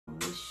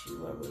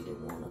you, I really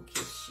wanna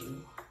kiss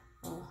you.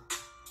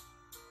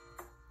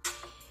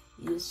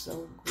 You're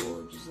so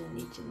gorgeous in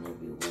each and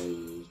every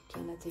way.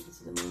 Can I take you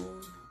to the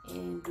moon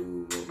and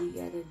do what we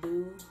gotta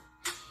do?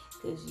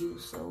 Cause you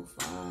so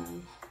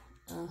fine.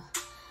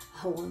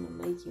 I wanna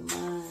make you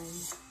mine.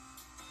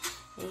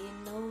 And you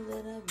know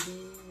that I'll do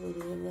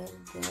whatever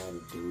I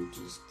gotta do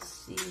just to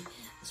see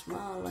a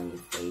smile on your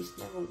face.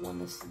 Never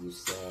wanna see you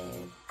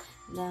sad.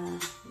 Nah,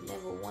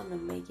 never wanna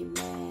make you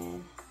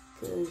mad.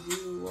 Cause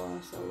you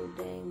are so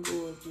dang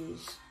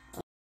gorgeous.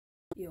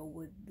 Yo,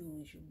 what do?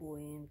 It's your boy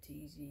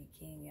MTZ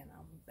King, and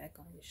I'm back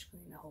on your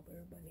screen. I hope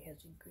everybody has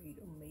a great,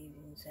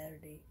 amazing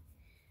Saturday.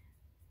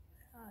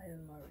 I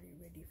am already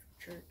ready for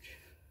church.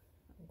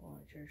 I'm going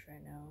to church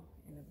right now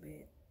in a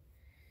bit.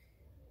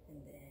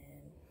 And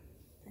then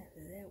after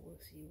that,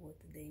 we'll see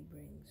what the day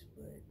brings.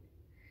 But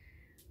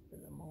for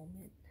the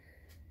moment,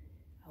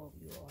 I hope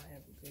you all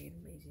have a great,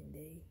 amazing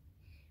day.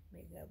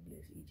 May God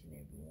bless each and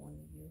every one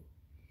of you.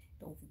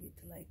 Don't forget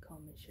to like,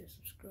 comment, share,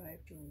 subscribe,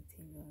 join the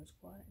Team Young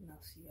Squad, and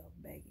I'll see y'all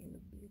back in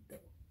a bit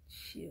though.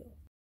 Chill.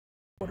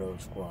 What up,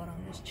 squad?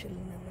 I'm just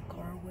chilling in the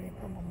car waiting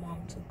for my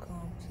mom to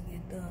come to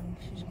get done.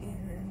 She's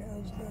getting her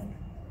nails done.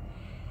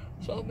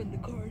 So I'm in the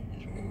car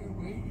just right here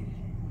waiting,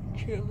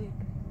 chilling.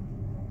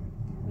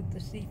 With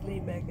the seat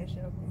laid back as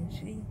y'all can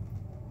see.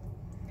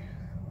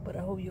 But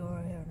I hope you all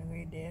are having a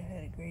great day. I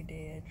had a great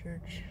day at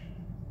church.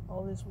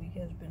 All this week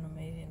has been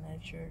amazing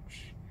at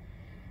church.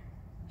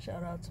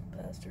 Shout out to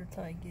Pastor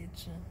Ty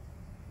Gibson.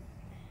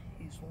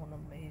 He's one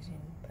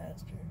amazing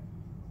pastor.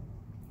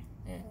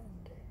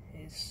 And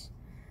his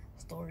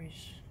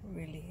stories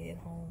really hit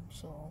home,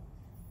 so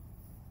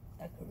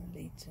I could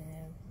relate to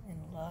him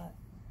in a lot.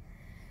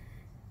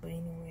 But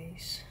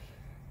anyways,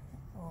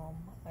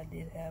 I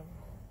did have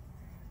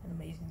an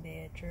amazing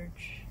day at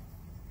church.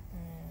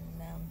 And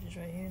now I'm just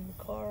right here in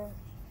the car.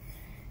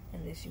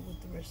 And let's see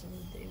what the rest of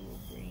the day will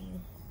bring.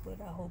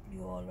 But I hope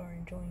you all are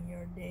enjoying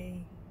your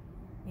day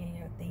in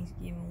your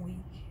Thanksgiving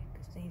week,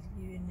 because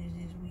Thanksgiving is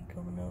this week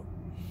coming up.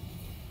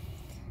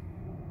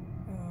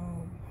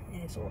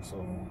 And it's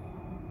also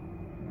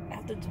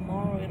after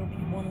tomorrow, it'll be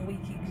 1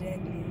 week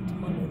exactly to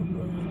my little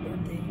brother's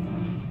birthday,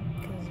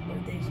 because his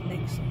birthday's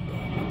next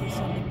Sunday. Not this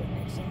Sunday, but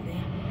next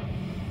Sunday.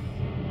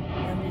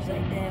 And I'm just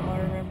like, damn, I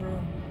remember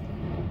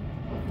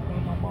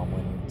when my mom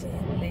went into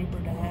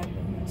labor to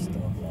happen and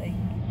stuff. Like,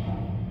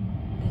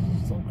 this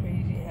is so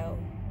crazy how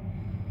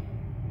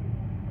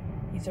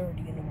he's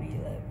already gonna be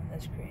 11.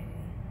 That's crazy.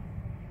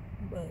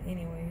 But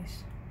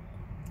anyways,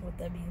 with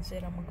that being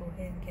said, I'm gonna go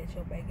ahead and catch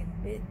y'all back in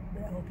a bit.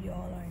 But I hope you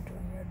all are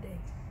enjoying your day.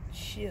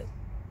 Shit.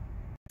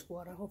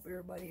 Squad, I hope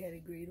everybody had a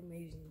great,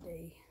 amazing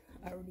day.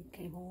 I already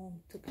came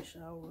home, took a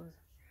shower,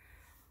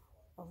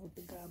 off with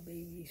the god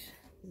babies.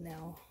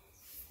 Now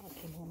I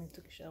came home and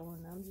took a shower,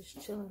 and I'm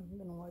just chilling. I'm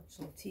gonna watch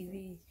some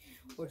TV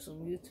or some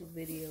YouTube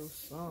videos,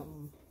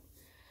 something.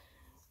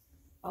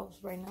 I was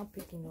right now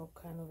picking up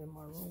kind of in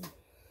my room.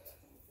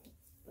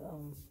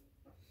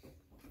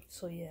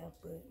 So yeah,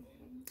 but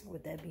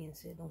with that being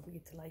said, don't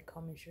forget to like,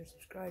 comment, share,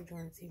 subscribe,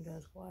 join the Team Young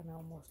Squad, and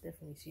I'll most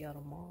definitely see y'all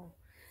tomorrow.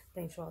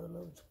 Thanks for all the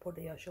love and support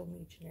that y'all show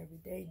me each and every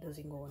day.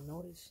 Doesn't go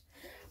unnoticed.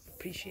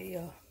 Appreciate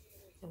y'all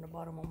from the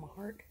bottom of my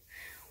heart.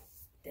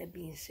 With that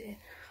being said,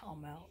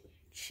 I'm out.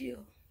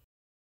 Chill.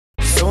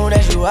 Soon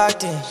as you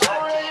walked in,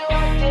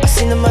 I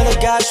seen them other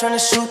guys trying to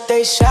shoot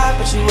they shot,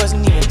 but you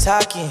wasn't even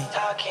talking.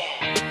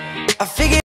 I figured